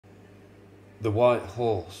The White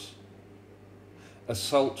Horse. A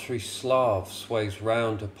sultry Slav sways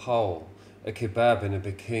round a pole, a kebab in a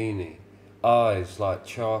bikini, eyes like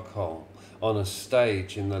charcoal, on a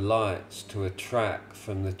stage in the lights to a track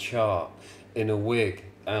from the chart, in a wig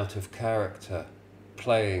out of character,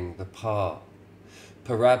 playing the part.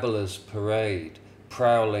 Parabolas parade,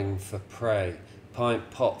 prowling for prey,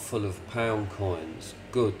 pint pot full of pound coins,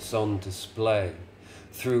 goods on display.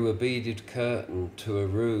 Through a beaded curtain to a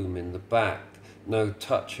room in the back, no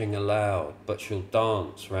touching allowed, but she'll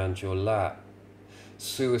dance round your lap.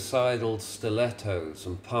 Suicidal stilettos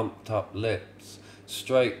and pumped up lips,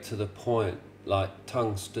 straight to the point like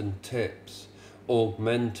tungsten tips,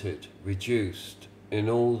 augmented, reduced, in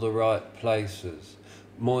all the right places,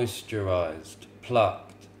 moisturized,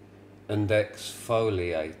 plucked and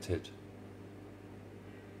exfoliated.